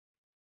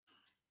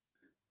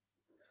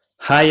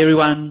Hi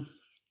everyone.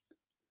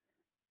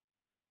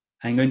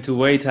 I'm going to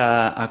wait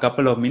a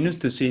couple of minutes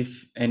to see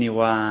if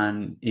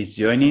anyone is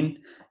joining.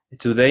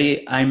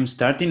 Today I'm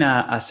starting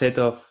a set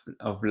of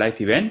live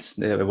events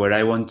where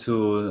I want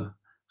to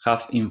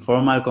have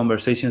informal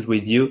conversations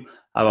with you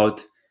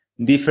about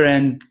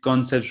different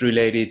concepts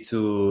related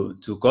to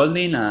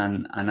Kotlin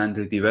and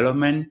Android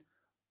development.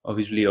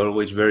 Obviously,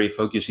 always very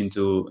focused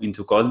into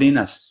Kotlin.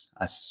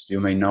 As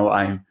you may know,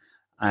 I'm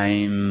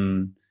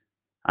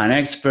an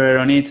expert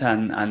on it,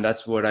 and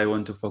that's what I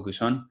want to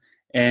focus on.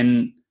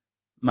 And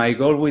my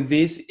goal with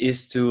this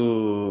is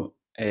to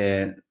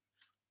find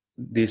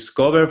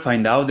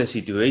out the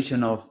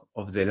situation of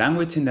the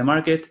language in the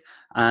market,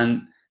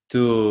 and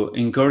to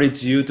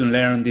encourage you to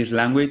learn this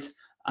language.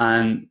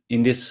 And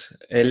in this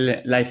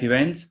live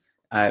events,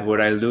 what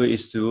I'll do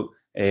is to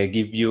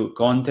give you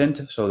content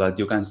so that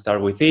you can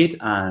start with it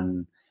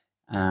and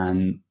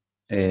learn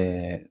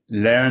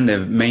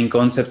the main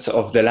concepts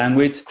of the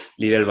language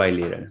little by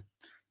little.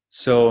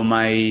 So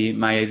my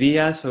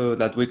idea, so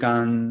that we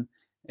can,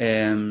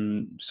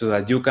 so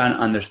that you can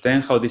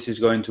understand how this is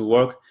going to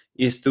work,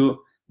 is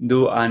to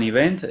do an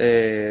event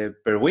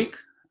per week.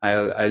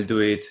 I'll do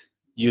it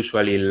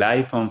usually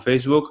live on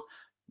Facebook,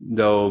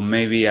 though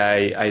maybe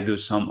I do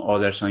some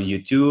others on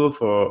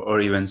YouTube,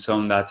 or even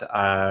some that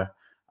are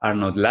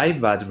not live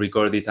but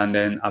recorded and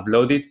then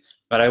uploaded.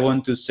 But I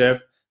want to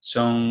serve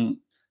some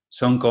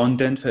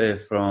content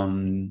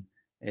from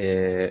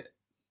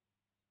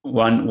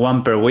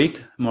one per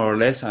week, more or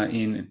less,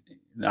 in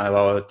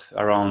about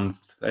around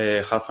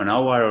half an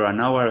hour or an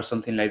hour or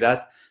something like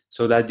that,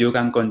 so that you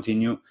can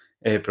continue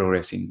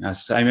progressing.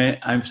 As I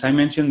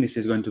mentioned, this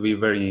is going to be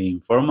very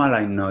informal.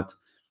 I'm not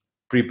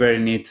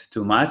preparing it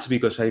too much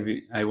because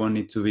I want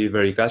it to be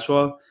very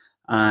casual.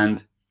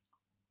 And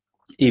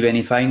even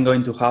if I'm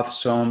going to have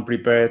some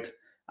prepared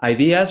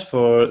ideas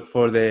for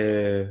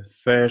the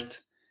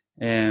first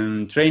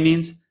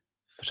trainings,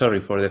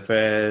 for the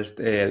first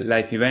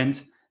live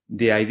events,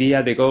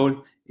 the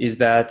goal is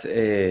that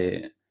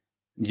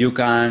you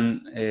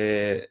can,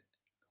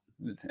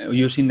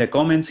 using the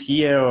comments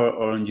here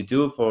or on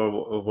YouTube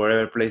or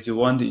wherever place you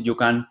want, you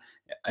can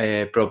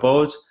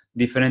propose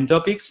different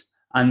topics,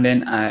 and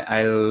then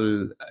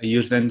I'll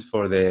use them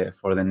for the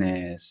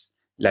next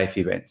live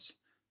events.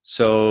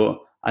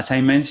 So as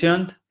I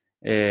mentioned,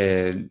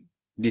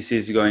 this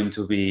is going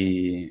to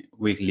be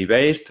weekly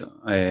based,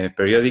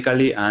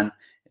 periodically, and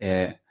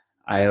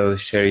I'll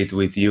share it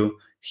with you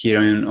here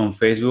on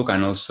Facebook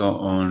and also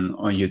on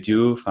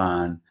YouTube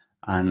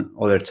and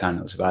other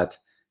channels. But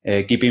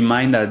keep in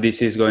mind that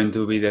this is going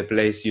to be the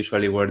place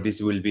usually where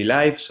this will be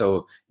live.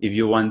 So if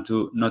you want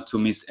to not to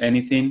miss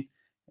anything,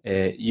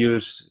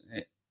 use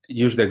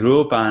the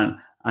group and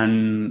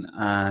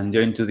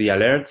join to the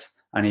alerts.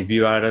 And if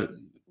you are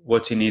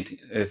watching it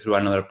through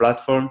another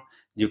platform,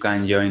 you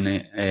can join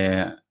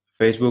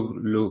Facebook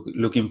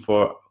looking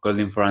for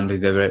Kotlin for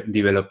Android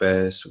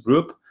Developers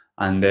group,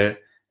 and there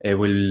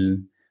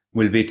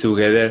we'll be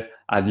together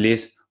at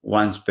least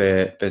once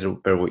per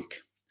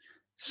week.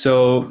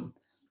 So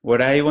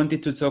what I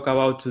wanted to talk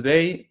about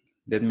today,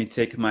 let me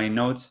check my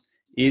notes,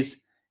 is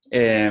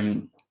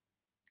today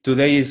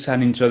is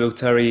an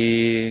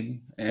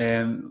introductory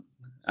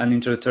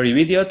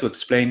video to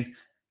explain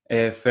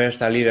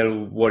first a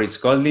little what is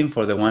Kotlin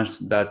for the ones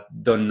that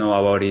don't know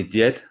about it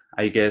yet.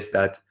 I guess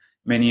that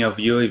many of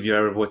you, if you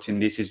are watching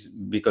this, is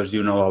because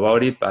you know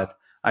about it, but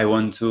I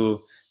want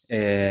to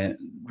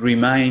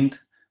remind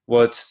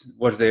what's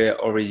the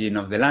origin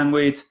of the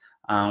language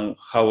and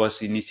how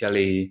was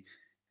initially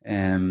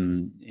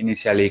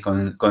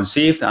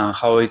conceived, and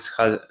how it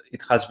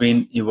has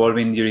been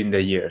evolving during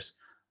the years.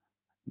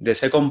 The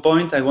second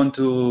point I want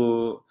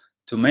to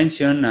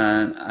mention,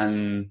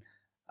 and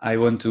I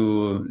want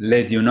to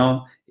let you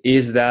know,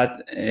 is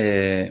that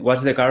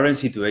what's the current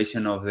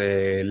situation of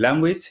the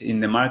language in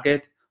the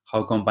market,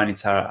 how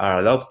companies are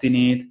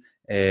adopting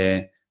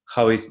it,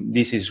 how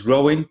this is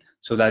growing,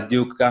 so that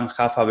you can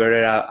have a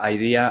better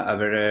idea, a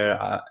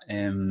better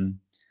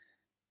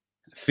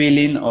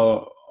feeling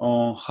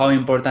on how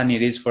important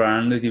it is for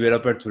an Android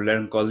developer to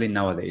learn Kotlin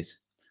nowadays.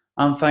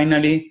 And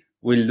finally,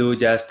 we'll do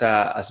just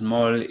a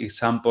small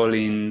example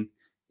in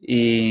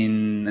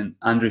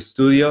Android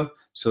Studio,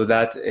 so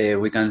that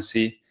we can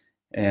see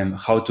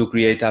how to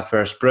create a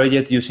first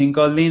project using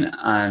Kotlin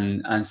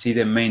and see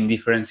the main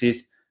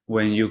differences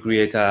when you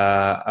create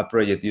a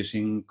project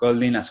using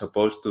Kotlin as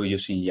opposed to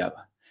using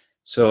Java.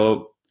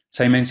 So, as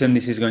I mentioned,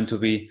 this is going to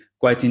be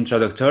quite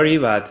introductory,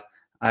 but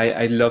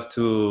I'd love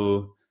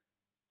to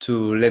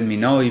let me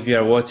know if you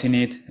are watching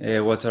it,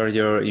 what are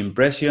your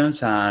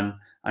impressions, and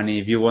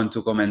if you want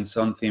to comment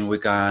something, we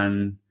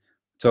can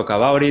talk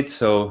about it.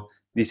 So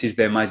this is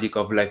the magic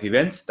of live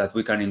events, that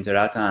we can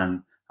interact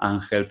and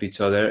help each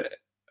other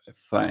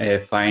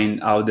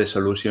find out the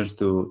solutions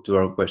to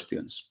our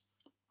questions.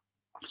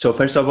 So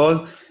first of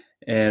all,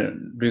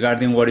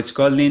 regarding what is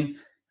Kotlin,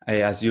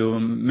 as you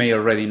may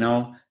already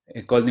know,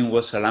 Kotlin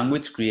was a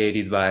language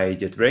created by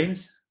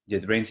JetBrains.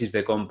 JetBrains is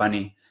the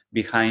company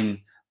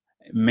behind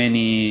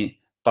many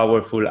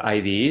powerful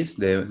IDEs.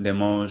 The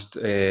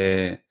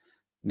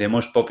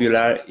most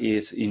popular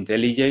is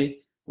IntelliJ,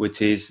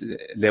 which is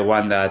the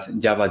one that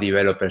Java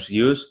developers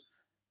use.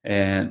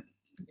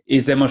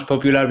 It's the most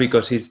popular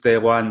because it's the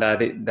one that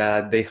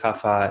they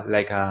have a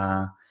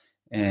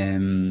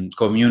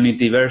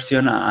community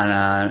version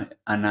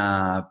and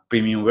a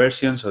premium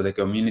version. So the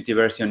community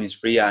version is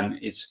free and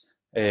it's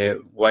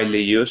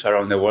widely used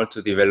around the world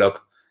to develop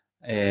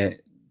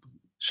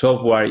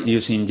software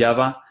using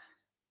Java.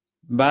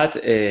 But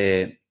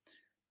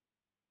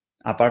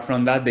apart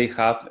from that, they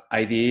have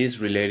IDEs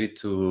related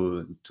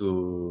to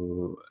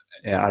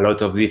a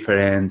lot of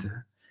different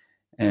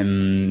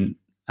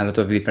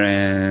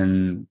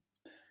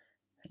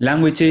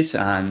languages,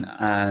 and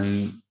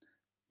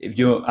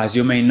as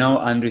you may know,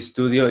 Android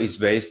Studio is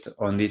based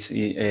on this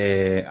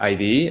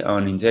IDE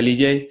on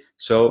IntelliJ.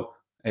 So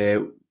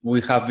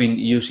we have been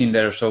using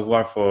their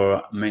software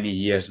for many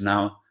years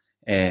now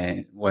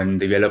when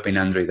developing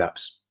Android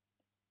apps.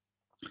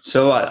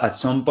 So at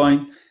some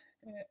point,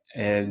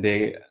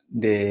 the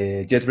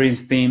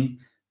JetBrains team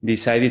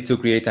decided to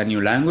create a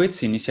new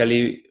language,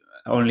 initially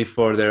only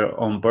for their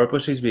own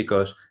purposes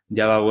because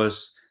Java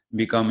was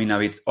becoming a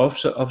bit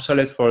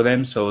obsolete for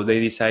them. So they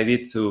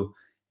decided to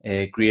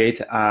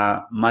create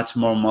a much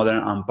more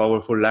modern and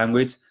powerful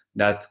language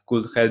that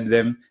could help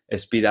them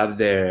speed up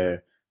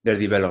their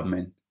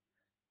development.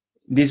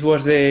 This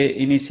was the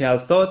initial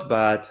thought,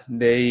 but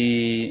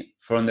they,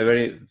 from the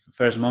very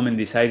first moment,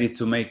 decided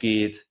to make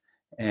it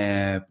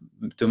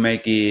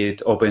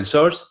open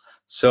source.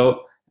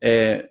 So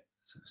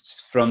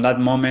from that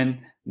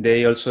moment,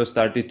 they also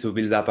started to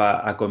build up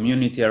a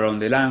community around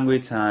the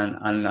language,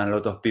 and a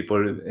lot of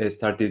people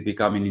started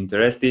becoming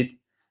interested.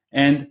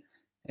 And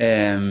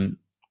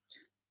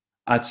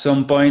at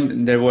some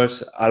point, there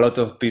was a lot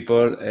of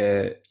people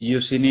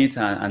using it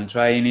and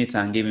trying it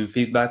and giving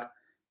feedback,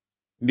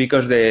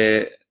 because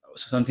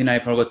something I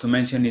forgot to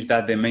mention is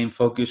that the main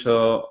focus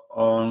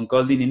on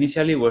Kotlin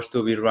initially was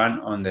to be run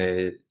on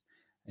the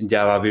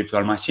Java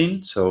virtual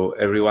machine. So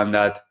everyone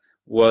that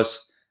was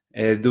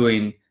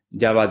doing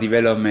Java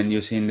development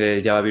using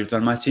the Java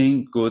virtual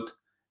machine could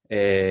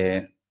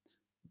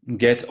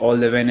get all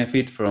the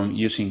benefit from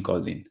using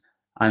Kotlin.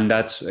 And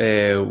that's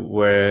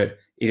where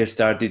it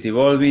started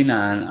evolving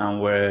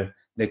and where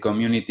the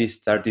community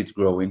started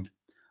growing.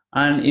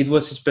 And it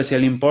was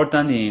especially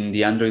important in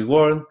the Android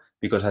world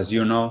because, as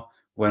you know,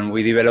 when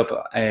we develop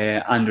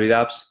Android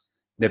apps,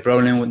 the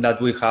problem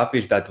that we have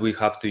is that we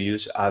have to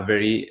use a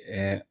very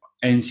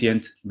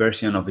ancient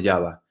version of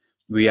Java.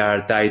 We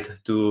are tied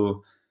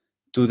to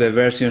the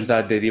versions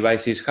that the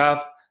devices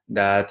have,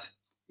 that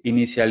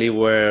initially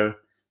were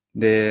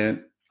the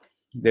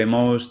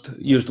most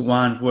used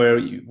ones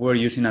were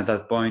using at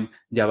that point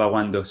Java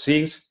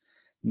 1.6.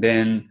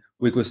 Then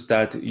we could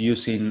start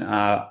using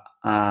a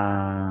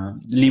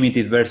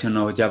limited version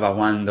of Java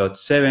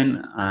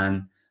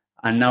 1.7,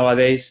 and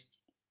nowadays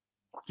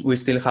we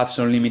still have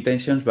some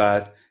limitations,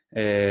 but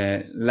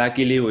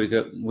luckily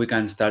we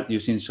can start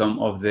using some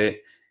of the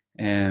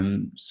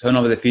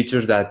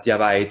features that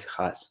Java 8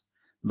 has.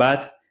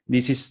 But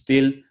this is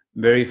still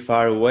very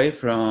far away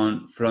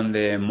from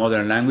the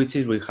modern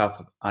languages. We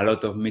have a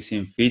lot of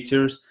missing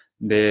features.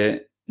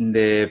 The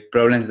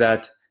problems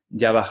that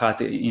Java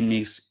had in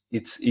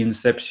its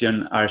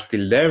inception are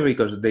still there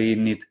because they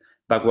need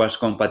backwards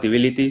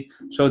compatibility.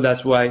 So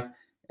that's why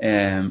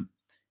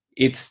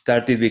it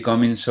started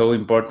becoming so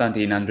important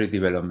in Android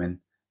development.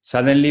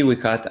 Suddenly, we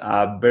had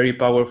a very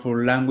powerful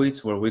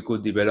language where we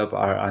could develop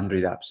our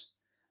Android apps.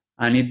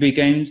 And it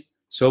became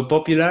so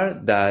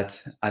popular that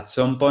at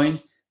some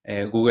point,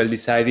 Google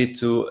decided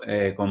to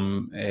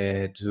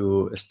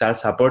start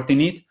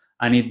supporting it,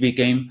 and it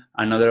became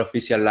another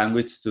official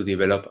language to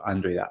develop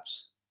Android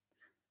apps.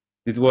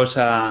 It was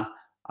a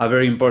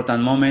very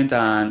important moment,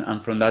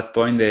 and from that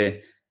point,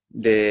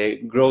 the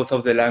growth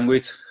of the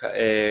language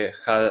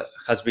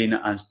has been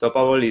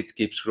unstoppable. It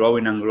keeps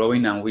growing and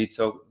growing, and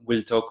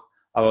we'll talk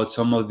about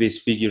some of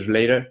these figures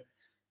later.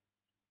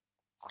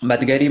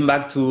 But getting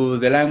back to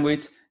the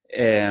language,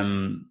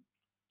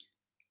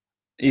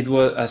 it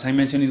was, as I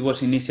mentioned, it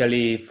was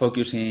initially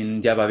focused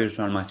in Java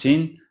Virtual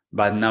Machine,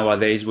 but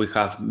nowadays we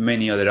have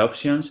many other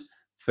options.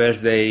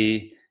 First,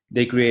 they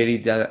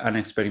created an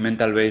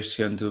experimental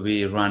version to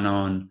be run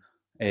on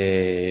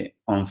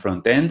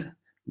front end,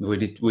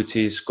 which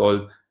is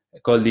called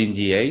Kotlin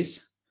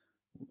GAs,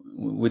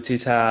 which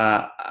is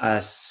a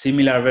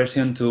similar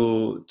version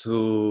to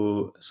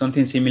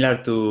something similar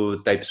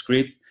to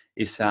TypeScript.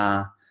 It's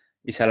a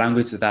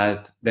language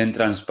that then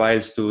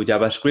transpiles to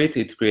JavaScript.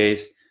 It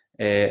creates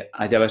a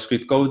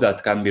JavaScript code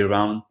that can be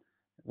run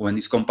when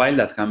it's compiled,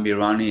 that can be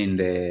run in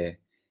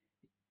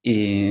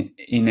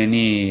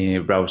any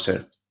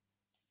browser.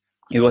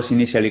 It was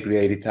initially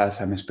created as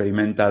an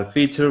experimental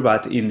feature,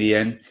 but in the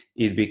end,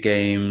 it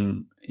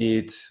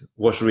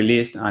was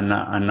released, and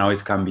now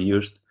it can be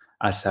used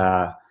as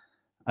a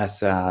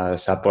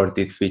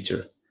supported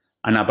feature.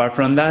 And apart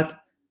from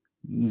that,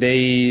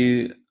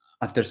 they,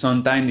 after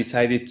some time,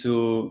 decided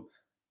to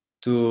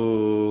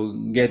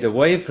to get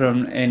away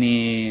from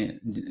any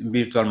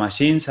virtual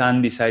machines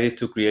and decided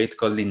to create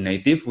Kotlin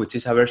Native, which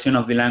is a version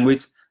of the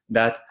language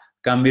that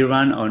can be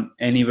run on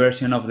any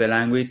version of the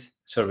language,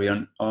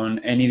 on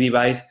any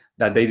device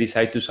that they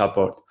decide to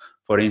support.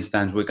 For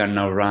instance, we can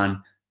now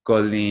run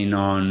Kotlin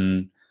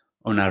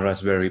on a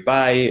Raspberry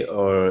Pi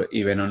or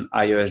even on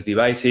iOS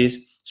devices.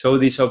 So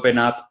this opens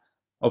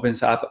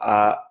up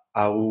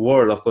a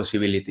world of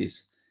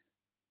possibilities.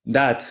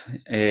 That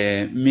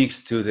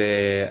mixed to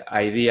the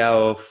idea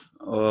of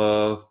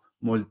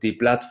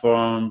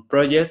multi-platform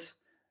projects,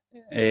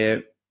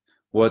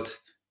 what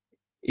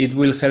it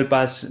will help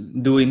us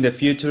do in the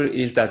future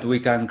is that we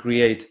can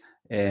create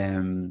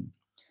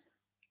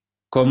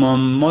common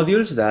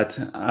modules that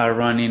are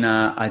running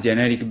a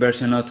generic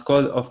version of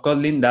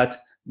Kotlin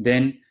that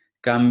then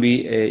can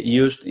be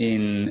used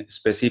in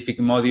specific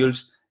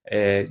modules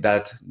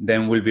that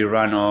then will be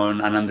run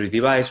on an Android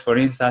device, for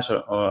instance,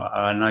 or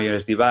an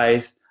iOS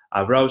device,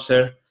 a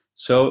browser.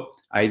 So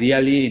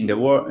ideally, in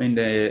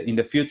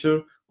the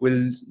future,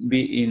 we'll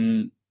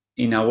be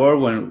in a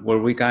world where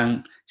we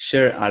can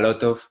share a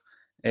lot of,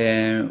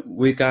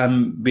 we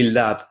can build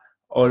up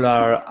all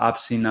our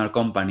apps in our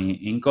company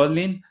in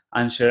Kotlin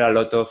and share a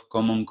lot of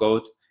common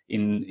code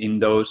in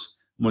those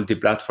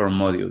multi-platform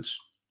modules.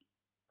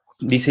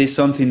 This is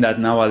something that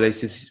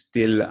nowadays is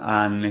still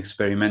an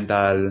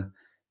experimental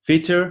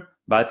feature,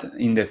 but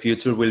in the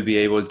future we'll be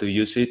able to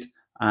use it,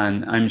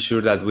 and I'm sure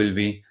that will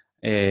be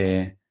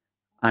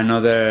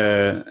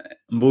another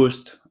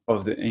boost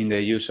in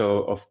the use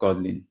of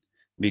Kotlin,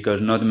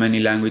 because not many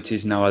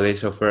languages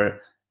nowadays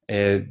offer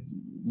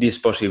these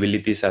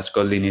possibilities as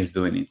Kotlin is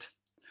doing it.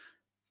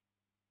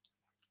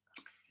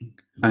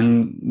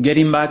 And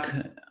getting back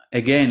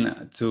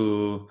again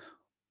to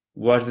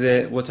what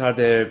are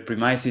the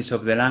premises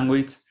of the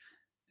language,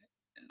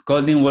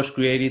 Kotlin was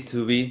created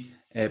to be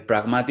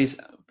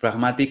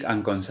pragmatic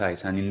and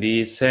concise, and in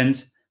this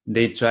sense,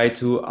 they try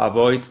to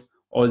avoid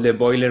all the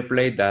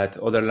boilerplate that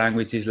other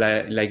languages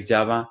like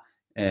Java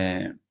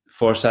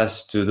force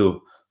us to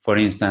do. For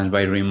instance,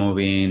 by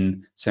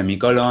removing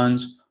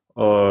semicolons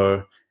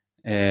or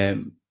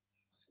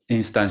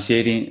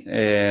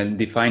instantiating,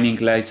 defining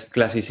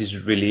classes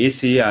is really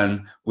easy,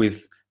 and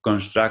with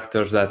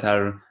constructors that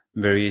are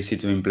very easy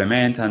to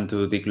implement and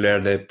to declare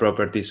the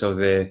properties of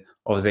the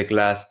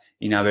class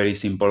in a very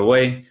simple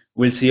way.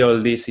 We'll see all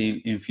this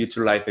in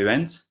future live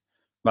events,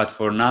 but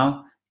for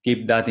now,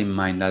 keep that in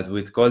mind, that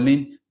with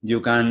Kotlin, you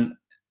can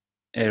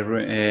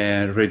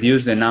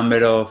reduce the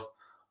number of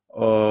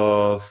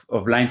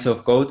lines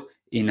of code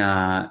in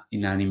an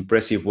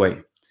impressive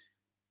way.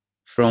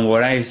 From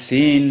what I've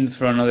seen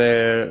from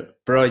other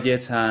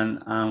projects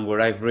and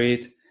what I've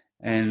read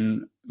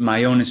and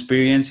my own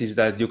experience is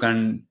that you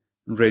can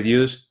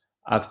reduce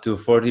up to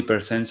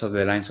 40% of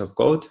the lines of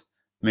code,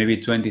 maybe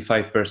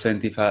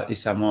 25% if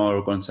is a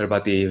more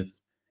conservative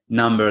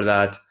number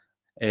that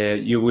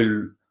you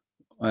will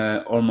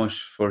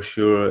almost for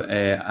sure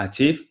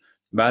achieve,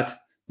 but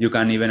you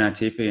can even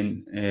achieve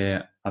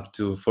in up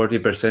to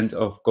 40%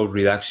 of code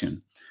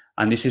reduction.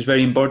 And this is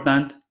very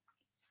important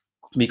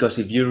because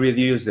if you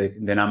reduce the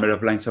number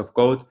of lines of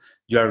code,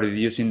 you are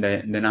reducing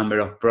the number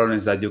of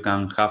problems that you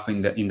can have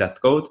in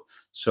that code.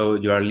 So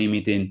you are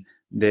limiting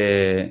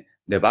the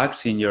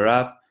bugs in your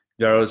app.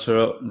 You are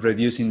also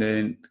reducing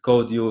the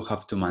code you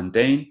have to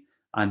maintain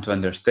and to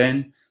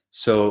understand.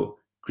 So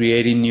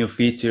creating new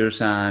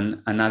features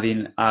and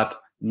adding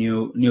up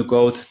new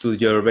code to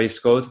your base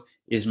code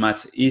is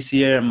much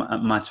easier,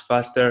 much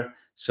faster.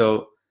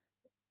 So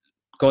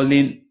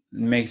Kotlin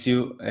makes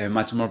you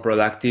much more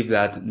productive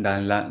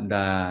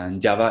than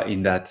Java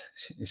in that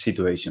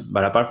situation.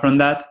 But apart from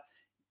that,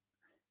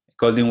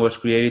 Kotlin was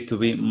created to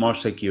be more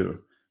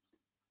secure.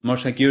 More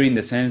secure in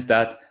the sense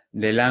that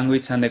the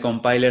language and the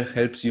compiler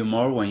helps you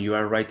more when you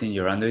are writing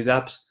your Android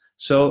apps.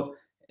 So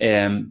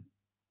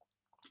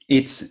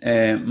it's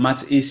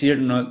much easier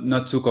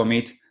not to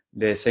commit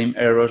the same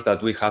errors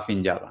that we have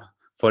in Java.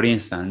 For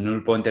instance,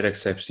 null pointer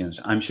exceptions.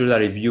 I'm sure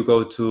that if you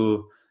go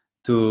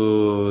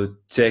to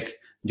check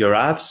your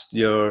apps,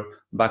 your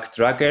back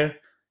tracker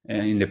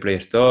in the Play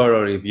Store,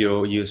 or if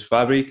you use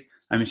Fabric,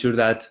 I'm sure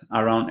that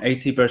around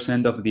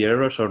 80% of the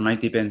errors or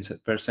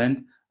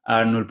 90%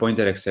 are null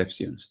pointer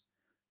exceptions.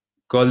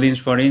 Kotlin,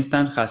 for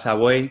instance, has a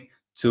way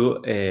to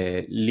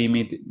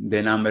limit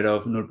the number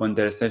of null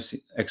pointer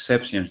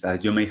exceptions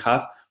that you may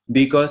have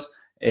because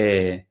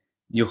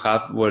you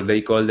have what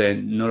they call the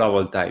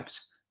nullable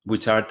types,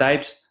 which are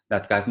types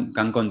that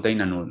can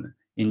contain a null.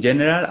 In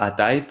general, a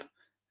type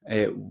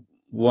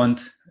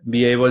won't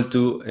be able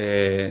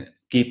to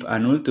keep a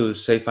null, to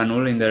save a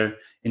null in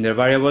their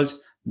variables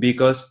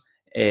because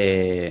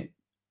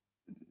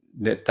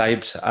the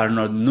types are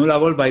not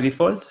nullable by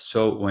default.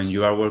 So when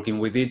you are working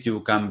with it, you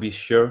can be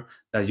sure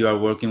that you are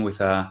working with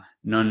a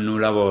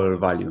non-nullable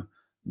value.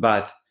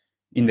 But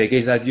in the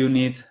case that you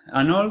need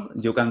a null,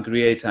 you can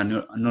create a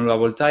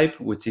nullable type,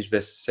 which is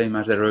the same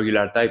as the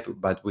regular type,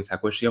 but with a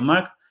question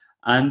mark.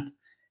 And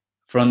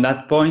from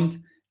that point,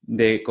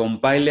 the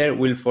compiler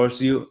will force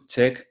you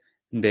check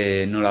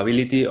the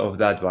nullability of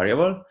that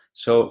variable.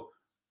 So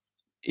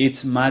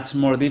it's much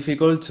more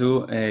difficult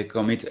to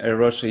commit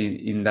errors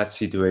in that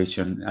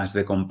situation, as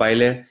the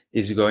compiler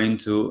is going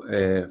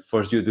to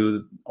force you to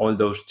do all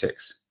those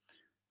checks.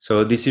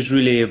 So this is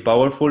really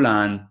powerful,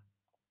 and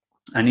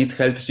it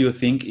helps you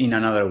think in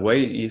another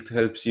way. It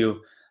helps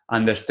you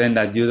understand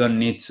that you don't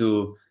need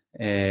to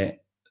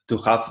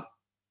have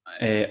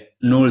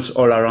nulls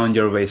all around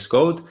your base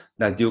code,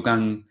 that you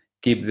can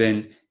keep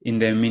them in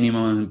the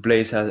minimum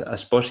place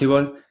as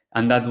possible,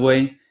 and that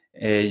way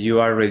you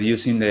are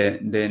reducing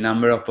the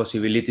number of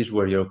possibilities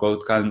where your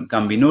code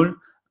can be null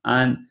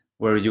and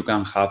where you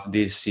can have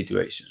these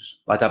situations.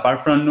 But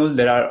apart from null,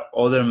 there are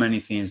other many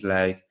things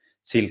like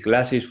seal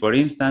classes, for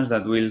instance,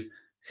 that will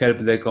help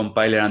the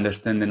compiler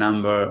understand the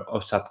number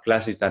of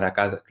subclasses that a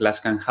class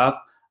can have,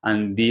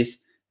 and this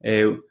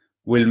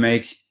will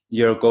make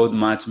your code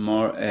much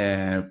more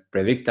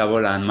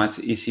predictable and much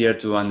easier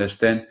to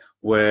understand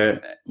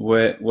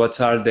what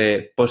are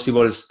the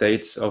possible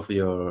states of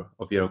your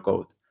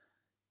code.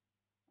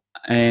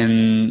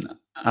 And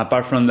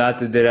apart from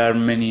that, there are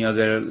many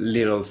other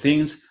little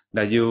things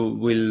that you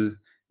will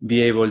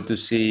be able to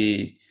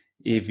see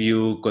if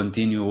you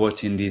continue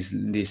watching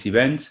these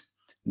events,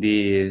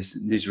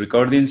 these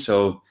recordings.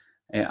 So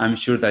I'm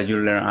sure that you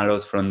learn a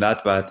lot from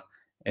that, but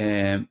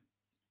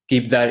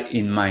keep that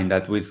in mind,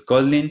 that with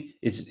Kotlin,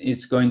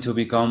 it's going to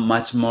become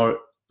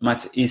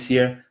much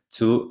easier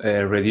to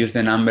reduce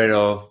the number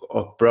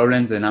of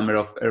problems, the number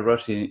of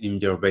errors in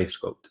your base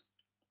code.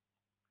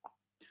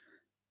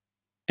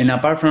 And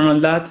apart from all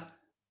that,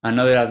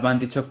 another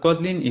advantage of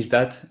Kotlin is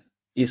that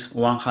it's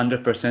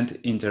 100%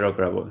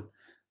 interoperable.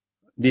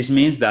 This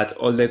means that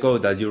all the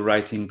code that you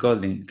write in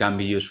Kotlin can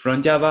be used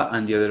from Java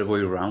and the other way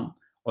around.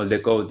 All the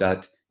code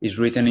that is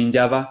written in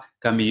Java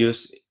can be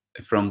used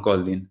from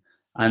Kotlin.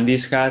 And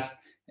this has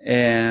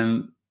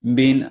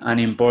been an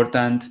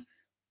important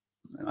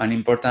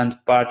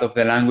part of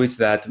the language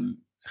that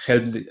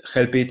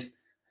help it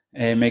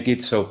make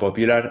it so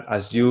popular,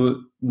 as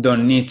you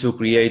don't need to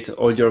create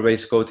all your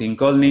base code in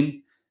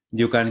Kotlin.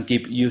 You can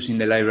keep using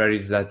the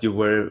libraries that you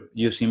were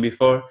using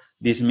before.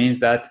 This means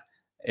that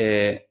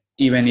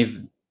even if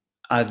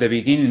at the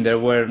beginning there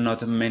were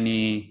not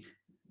many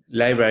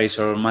libraries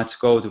or much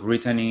code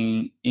written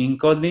in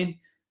Kotlin,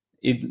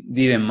 it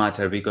didn't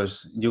matter,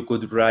 because you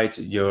could write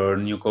your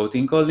new code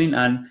in Kotlin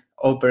and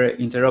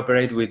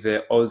interoperate with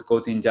the old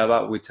code in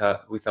Java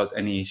without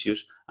any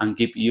issues, and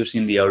keep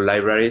using the old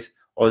libraries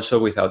also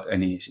without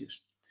any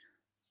issues.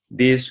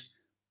 This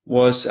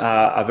was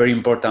a very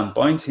important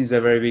point since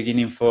the very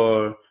beginning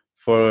for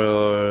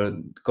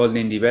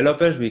Kotlin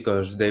developers,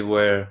 because they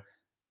were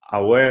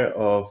aware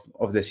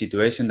of the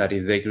situation that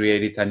if they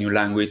created a new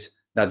language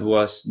that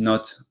was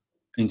not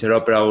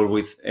interoperable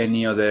with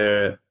any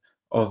other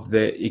of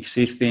the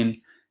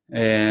existing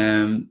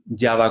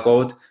Java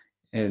code,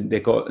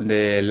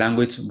 the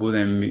language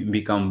wouldn't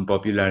become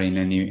popular in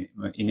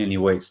any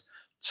ways.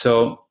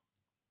 So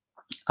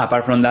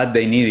apart from that,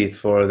 they need it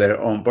for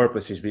their own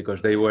purposes,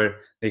 because they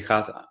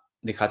had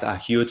a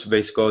huge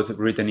base code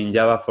written in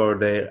Java for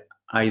their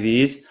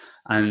IDEs,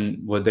 and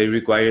what they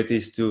required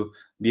is to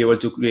be able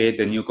to create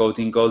a new code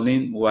in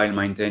Kotlin while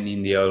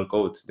maintaining the old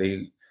code.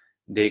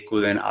 They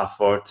couldn't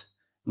afford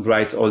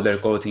write all their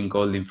code in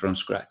Kotlin from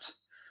scratch.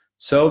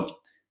 So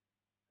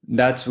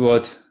that's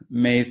what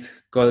made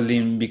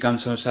Kotlin become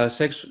so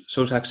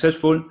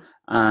successful,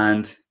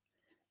 and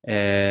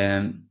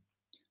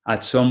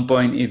at some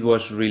point it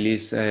was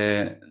released.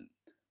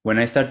 When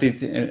I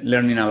started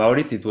learning about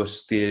it, it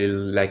was still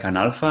like an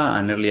alpha,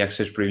 an early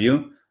access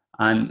preview,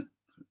 and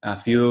a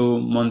few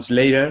months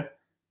later,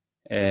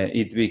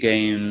 it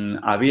became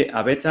a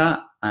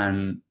beta,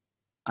 and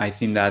I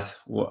think that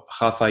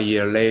half a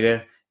year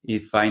later,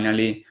 it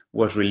finally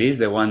was released,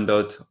 the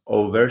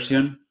 1.0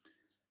 version.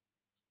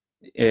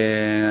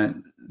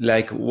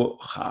 Like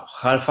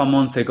half a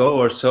month ago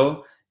or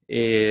so,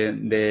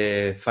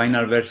 the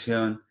final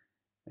version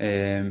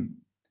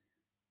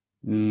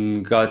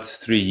got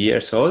 3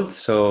 years old.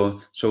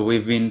 So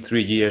we've been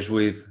 3 years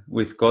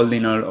with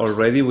Kotlin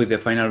already, with the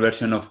final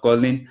version of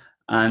Kotlin,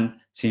 and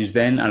since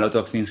then a lot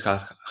of things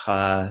have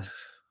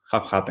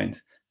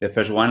happened. The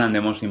first one, and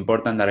the most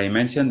important, that I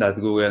mentioned, that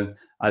Google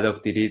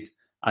adopted it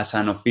as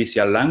an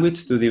official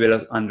language to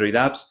develop Android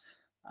apps,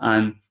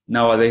 and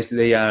nowadays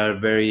they are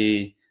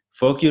very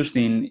focused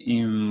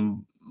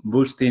in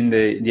boosting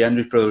the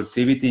Android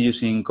productivity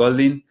using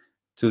Kotlin,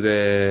 to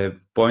the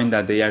point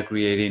that they are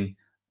creating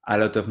a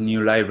lot of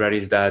new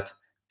libraries that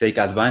take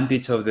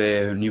advantage of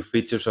the new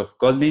features of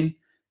Kotlin,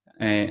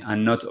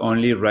 and not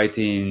only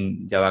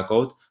writing Java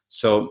code.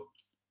 So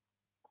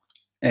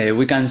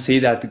we can see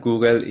that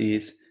Google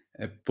is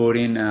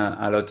putting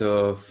a lot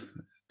of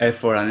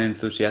effort and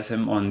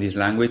enthusiasm on this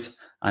language,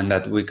 and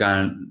that we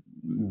can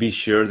be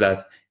sure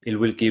that it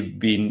will keep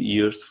being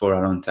used for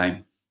a long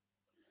time.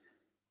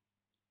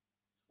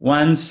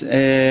 Once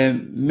I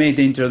made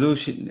the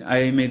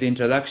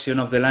introduction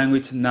of the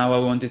language, now I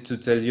wanted to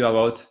tell you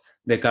about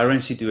the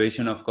current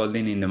situation of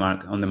Kotlin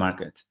on the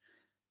market.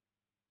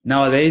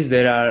 Nowadays,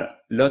 there are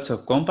lots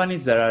of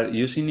companies that are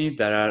using it,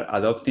 that are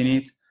adopting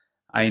it.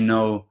 I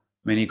know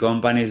many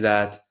companies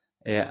that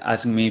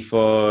ask me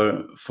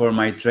for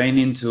my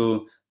training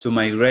to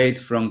migrate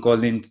from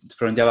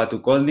Java to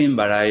Kotlin,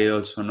 but I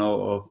also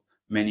know of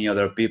many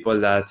other people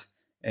that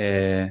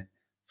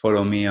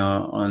follow me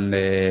on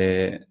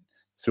the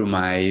through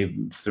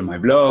my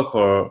blog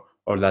or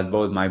that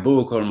bought my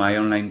book or my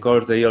online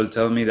course. They all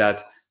tell me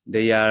that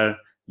they are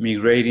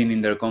migrating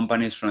in their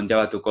companies from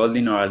Java to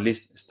Kotlin, or at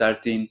least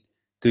starting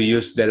to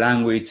use the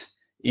language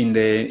in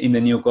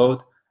the new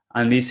code.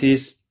 And this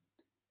is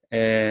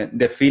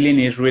the feeling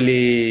is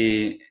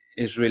really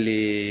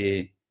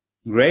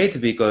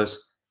great, because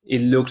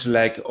it looks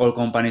like all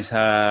companies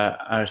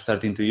are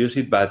starting to use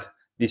it, but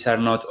these are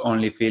not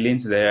only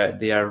feelings,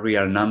 they are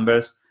real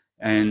numbers,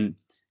 and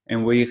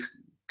we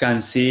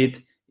can see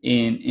it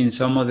in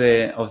some of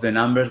the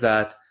numbers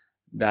that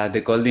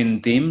the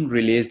Kotlin team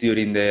released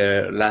during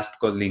their last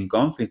Kotlin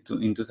Conf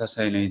in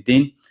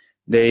 2018.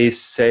 They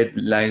said,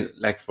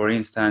 like for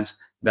instance,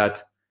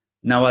 that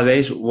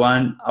nowadays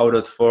 1 out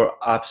of 4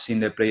 apps in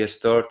the Play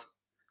Store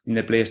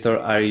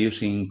are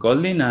using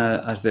Kotlin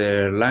as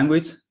their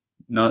language.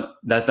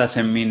 That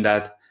doesn't mean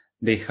that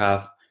they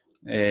have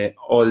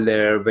all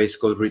their base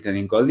code written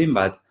in Kotlin,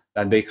 but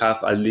that they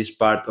have at least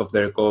part of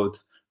their code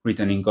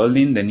written in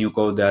Kotlin. The new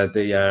code that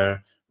they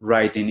are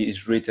writing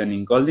is written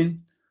in Kotlin.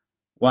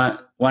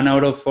 One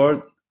out of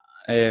 4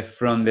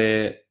 from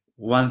the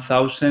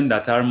 1,000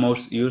 that are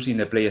most used in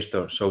the Play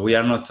Store. So we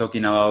are not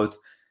talking about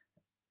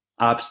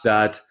apps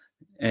that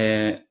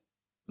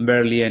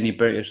barely any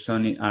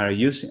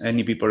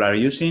people are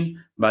using,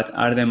 but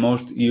are the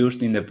most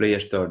used in the Play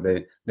Store.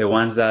 The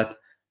ones that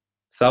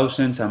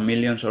thousands and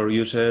millions of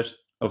users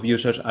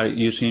are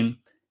using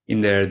in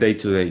their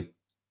day-to-day.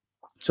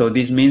 So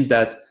this means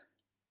that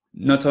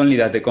not only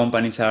that the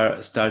companies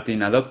are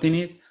starting adopting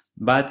it,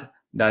 but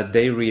that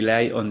they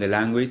rely on the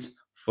language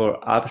for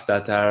apps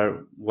that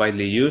are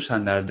widely used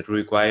and that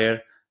require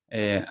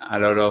a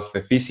lot of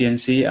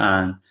efficiency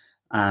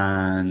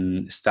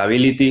and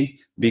stability,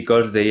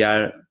 because they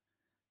are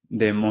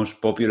the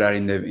most popular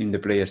in the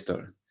Play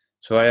Store.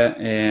 So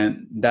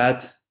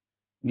that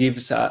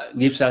gives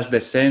us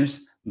the sense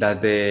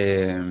that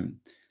the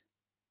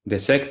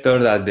sector,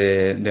 that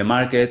the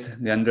market,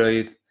 the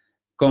Android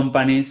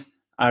companies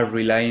are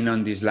relying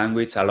on this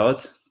language a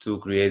lot to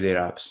create their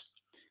apps.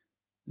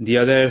 The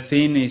other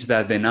thing is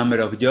that the number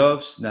of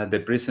jobs, that the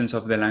presence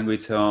of the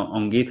language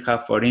on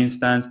GitHub, for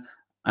instance,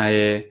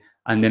 and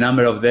the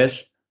number of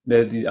devs,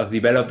 of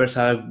developers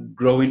are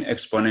growing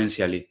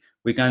exponentially.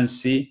 We can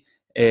see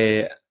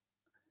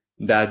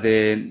that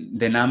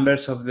the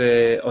numbers of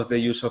the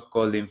use of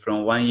Kotlin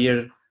from 1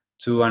 year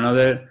to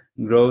another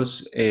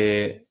grows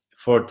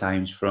 4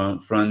 times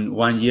from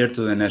 1 year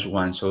to the next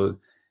one. So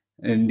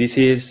this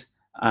is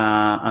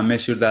a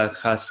measure that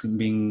has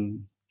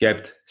been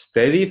kept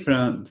steady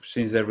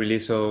since the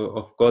release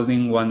of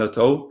Kotlin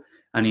 1.0,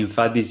 and in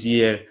fact this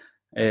year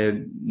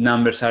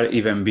numbers are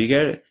even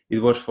bigger. It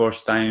was 4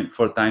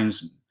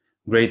 times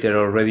greater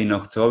already in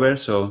October.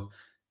 So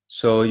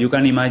you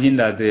can imagine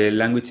that the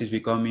language is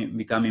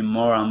becoming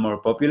more and more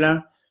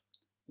popular.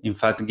 In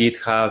fact,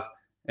 GitHub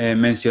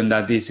mentioned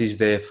that this is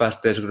the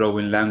fastest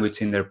growing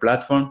language in their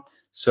platform.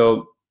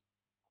 So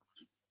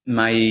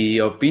my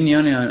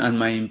opinion and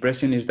my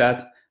impression is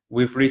that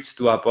we've reached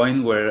to a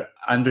point where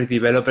Android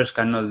developers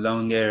can no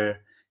longer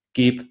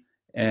keep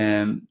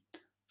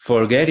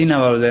forgetting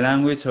about the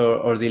language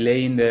or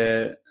delaying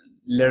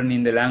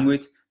learning the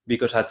language,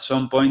 because at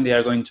some point they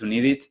are going to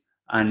need it.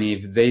 And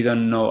if they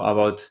don't know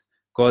about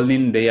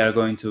Kotlin, they are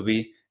going to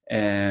be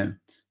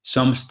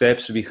some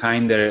steps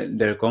behind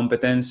their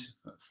competence,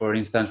 for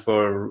instance,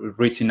 for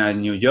reaching a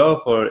new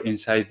job or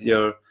inside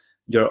your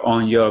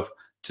own job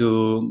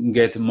to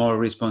get more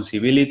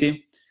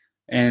responsibility.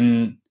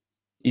 And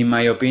in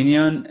my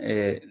opinion,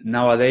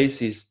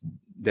 nowadays is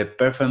the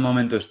perfect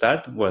moment to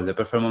start. Well, the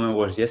perfect moment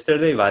was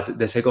yesterday, but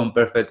the second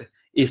perfect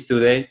is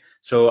today.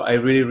 So I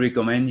really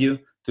recommend you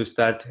to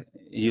start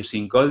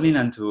using Kotlin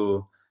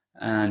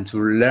and to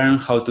learn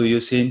how to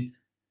use it,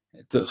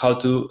 how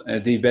to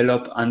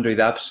develop Android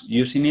apps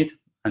using it,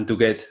 and to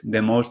get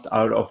the most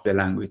out of the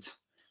language.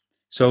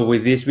 So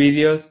with this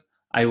video,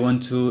 I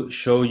want to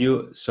show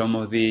you some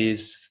of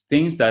these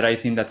things that I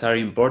think that are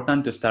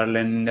important to start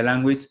learning the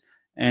language,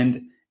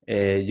 and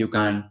you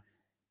can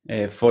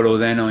follow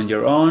them on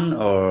your own,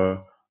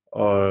 or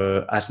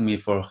ask me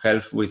for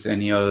help with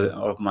any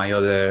of my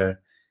other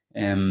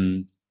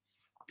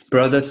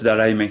products that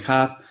I may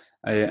have,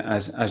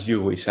 as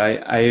you wish.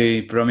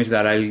 I promise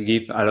that I'll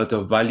give a lot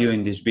of value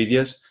in these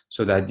videos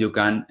so that you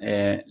can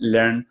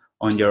learn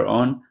on your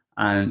own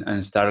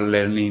and start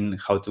learning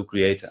how to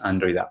create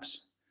Android apps.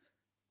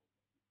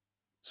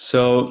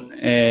 So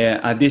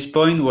at this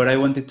point, what I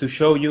wanted to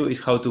show you is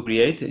how to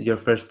create your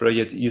first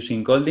project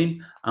using Kotlin,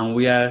 and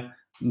we are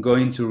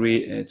going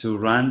to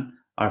run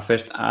our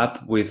first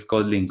app with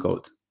Kotlin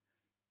code.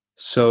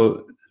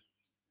 So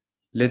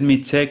let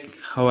me check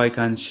how I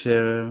can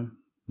share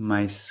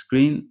my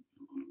screen.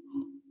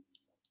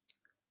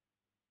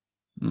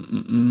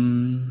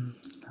 I'm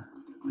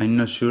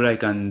not sure I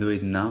can do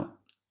it now.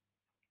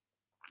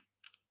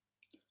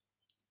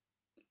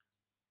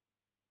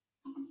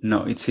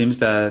 No, it seems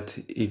that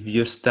if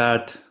you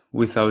start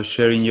without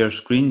sharing your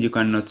screen, you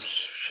cannot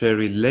share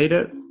it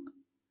later.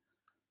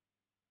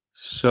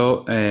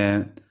 So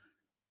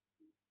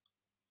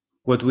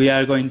what we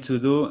are going to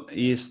do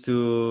is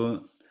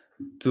to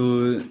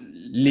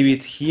leave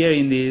it here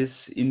in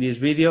this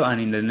video, and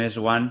in the next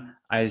one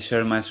I'll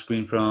share my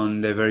screen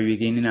from the very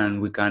beginning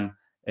and we can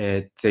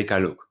take a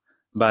look.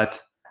 But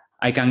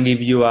I can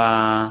give you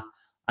an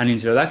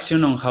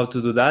introduction on how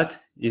to do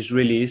that. It's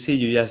really easy.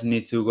 You just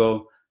need to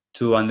go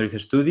to Android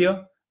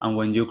Studio, and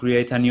when you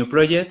create a new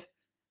project,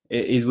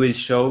 it will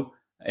show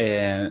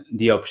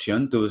the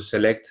option to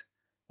select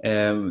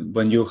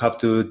when you have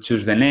to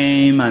choose the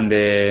name and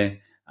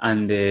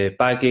the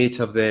package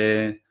of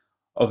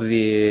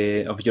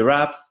your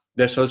app.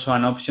 There's also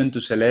an option to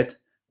select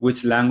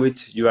which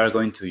language you are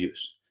going to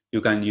use.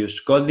 You can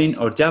use Kotlin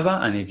or Java,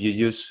 and if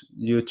you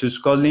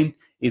choose Kotlin,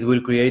 it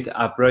will create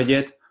a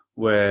project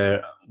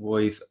where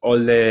with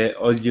all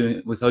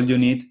you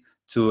need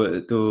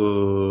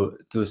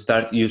to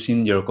start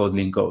using your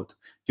Kotlin code.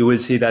 You will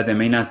see that the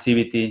main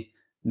activity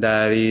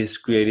that is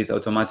created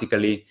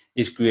automatically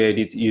is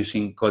created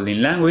using Kotlin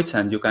language,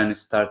 and you can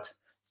start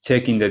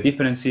checking the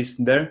differences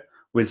there.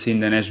 We'll see in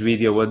the next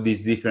video what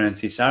these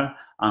differences are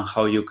and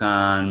how you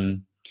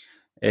can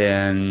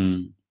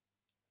and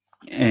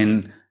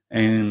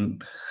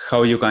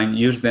how you can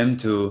use them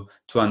to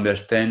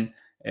understand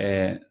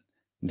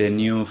the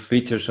new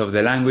features of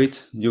the language.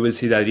 You will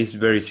see that it's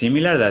very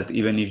similar, that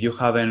even if you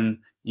haven't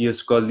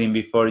used Kotlin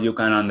before, you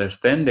can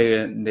understand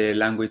the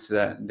language,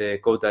 the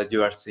code that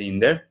you are seeing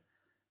there.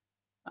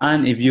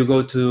 And if you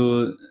go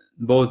to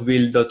both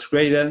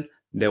build.gradle,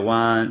 the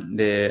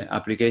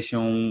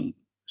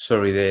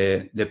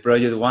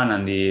project one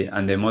and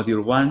the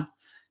module one,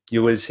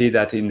 you will see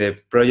that in the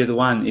project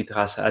one it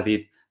has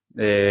added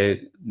the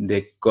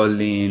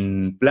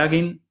Kotlin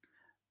plugin,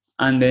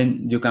 and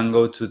then you can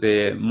go to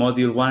the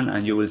module one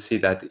and you will see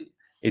that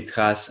it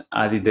has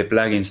added the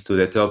plugins to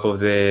the top of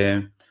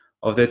the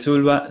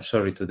toolbar.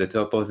 Sorry, to the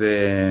top of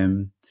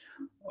the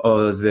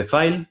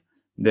file.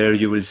 There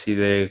you will see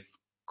the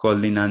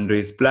Kotlin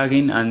Android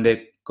plugin and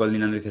the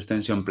Kotlin Android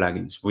extension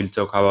plugins. We'll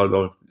talk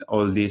about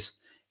all this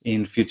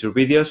in future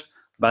videos,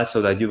 but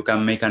so that you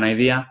can make an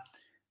idea,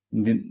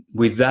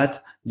 with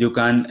that you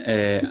can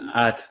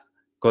add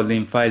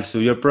Kotlin files to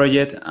your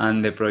project,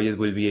 and the project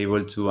will be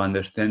able to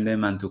understand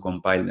them and to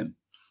compile them.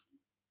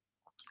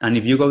 And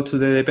if you go to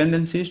the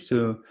dependencies,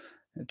 to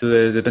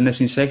the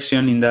dependency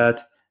section in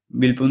that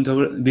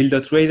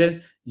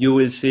build.gradle, you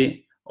will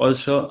see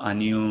also a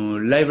new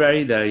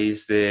library that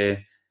is the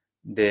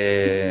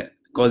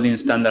Kotlin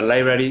standard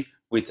library,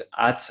 which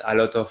adds a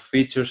lot of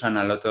features and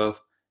a lot of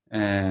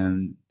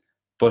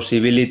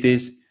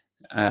possibilities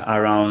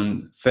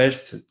around,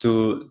 first,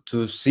 to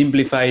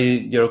simplify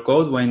your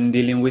code when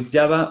dealing with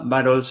Java,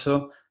 but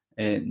also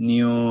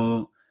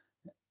new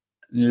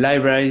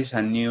libraries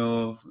and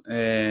new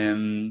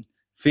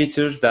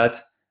features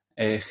that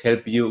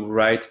help you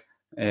write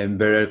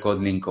better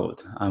Kotlin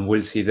code. And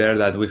we'll see there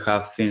that we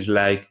have things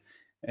like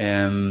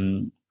a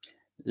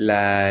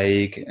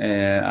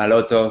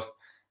lot of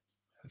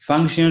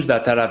functions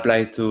that are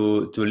applied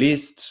to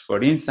lists,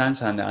 for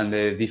instance, and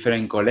the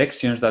different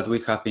collections that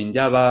we have in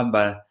Java,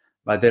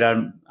 but there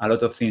are a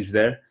lot of things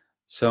there.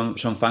 Some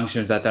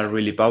functions that are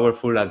really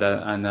powerful, and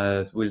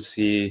that we'll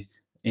see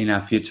in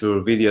a future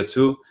video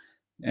too.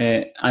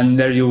 And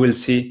there you will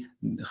see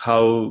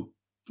how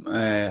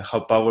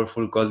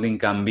powerful Kotlin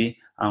can be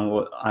and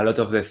a lot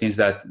of the things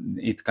that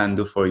it can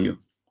do for you.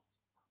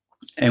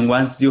 And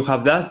once you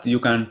have that, you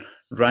can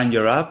run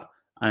your app,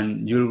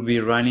 and you'll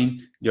be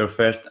running your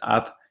first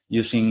app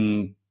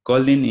using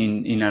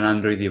Kotlin in an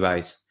Android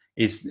device.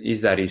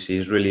 It's that easy.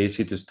 It's really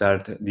easy to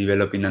start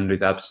developing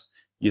Android apps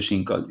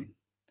using Kotlin.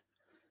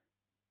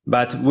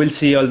 But we'll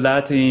see all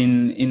that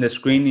in the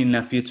screen in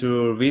a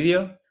future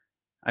video.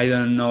 I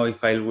don't know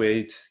if I'll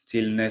wait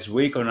till next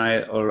week or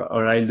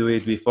I'll do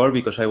it before,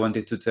 because I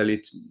wanted to tell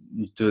it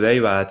today,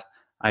 but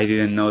I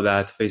didn't know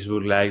that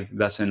Facebook Live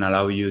doesn't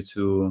allow you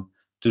to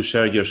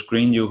share your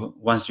screen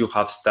once you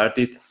have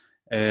started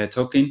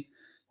talking.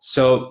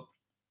 So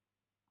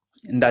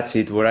that's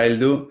it. What I'll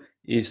do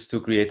is to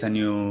create a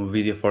new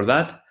video for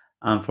that.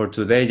 And for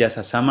today, just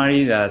a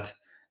summary that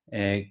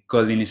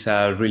Kotlin is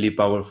a really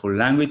powerful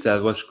language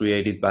that was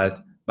created by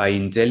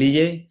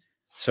IntelliJ,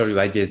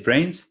 by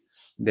JetBrains,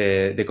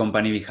 the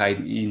company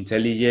behind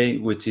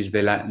IntelliJ, which is the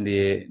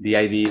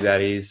IDE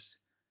that is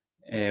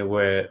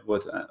where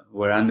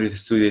Android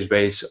Studio is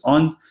based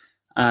on,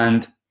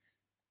 and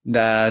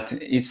that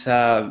it's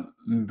a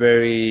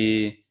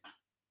very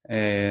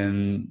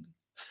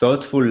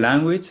thoughtful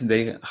language.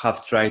 They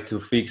have tried to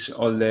fix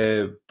all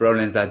the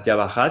problems that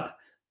Java had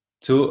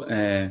to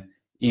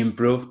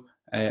improve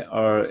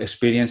our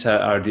experience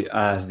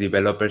as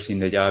developers in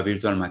the Java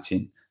virtual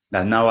machine.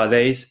 That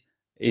nowadays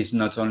is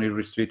not only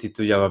restricted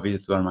to Java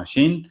virtual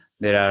machine.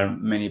 There are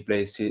many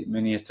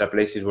extra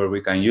places where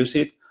we can use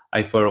it,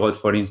 I forgot,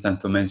 for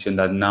instance, to mention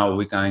that now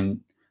we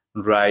can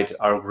write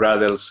our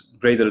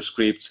Gradle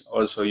scripts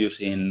also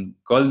using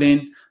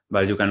Kotlin,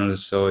 but you can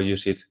also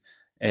use it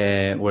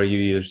where you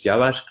use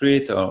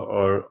JavaScript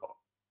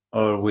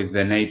or with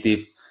the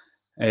native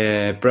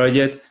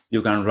project,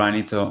 you can run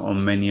it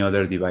on many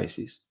other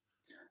devices.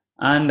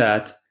 And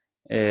that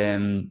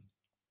the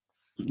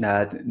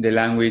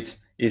language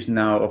is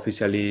now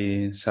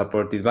officially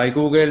supported by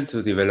Google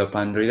to develop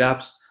Android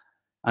apps,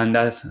 and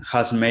that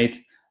has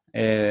made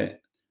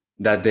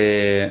that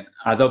the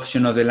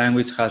adoption of the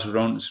language has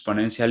grown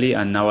exponentially,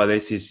 and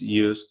nowadays is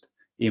used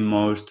in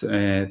most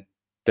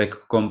tech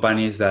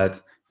companies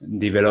that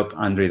develop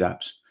Android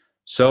apps.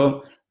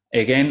 So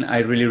again, I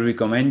really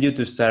recommend you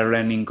to start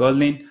learning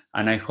Kotlin,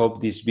 and I hope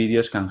these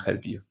videos can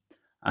help you.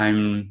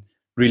 I'm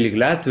really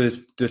glad to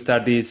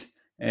start this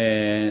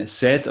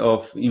set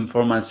of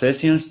informal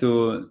sessions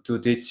to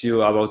teach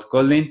you about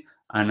Kotlin.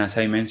 And as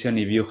I mentioned,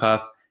 if you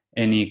have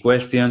any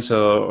questions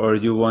or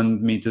you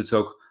want me to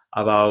talk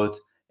about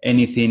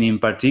anything in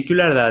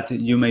particular that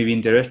you may be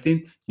interested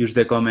in, use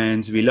the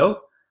comments below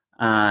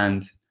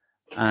and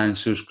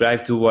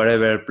subscribe to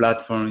whatever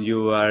platform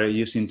you are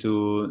using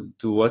to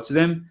watch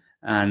them.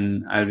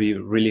 And I'll be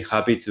really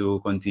happy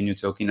to continue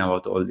talking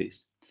about all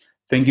this.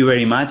 Thank you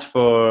very much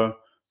for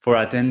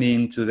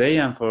attending today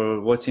and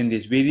for watching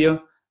this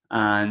video,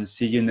 and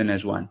see you in the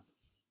next one.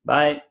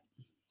 Bye.